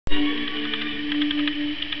This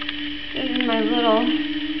is my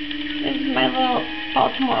little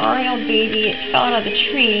Baltimore Oriole baby. It fell out of the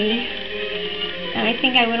tree, and I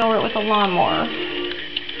think I went over it with a lawnmower.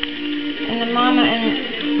 And the mom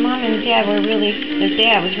and dad were the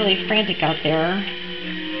dad was really frantic out there.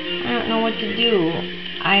 I don't know what to do.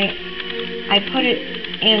 I put it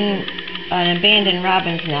in an abandoned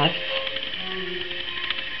robin's nest.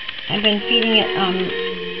 I've been feeding it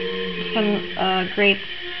some grape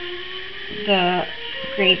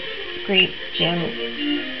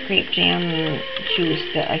jam juice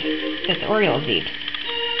that the Orioles eat.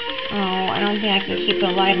 Oh, I don't think I can keep it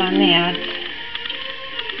alive on that.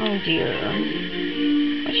 Oh dear.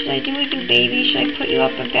 What should I do with you, baby? Should I put you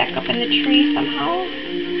back up in the tree somehow?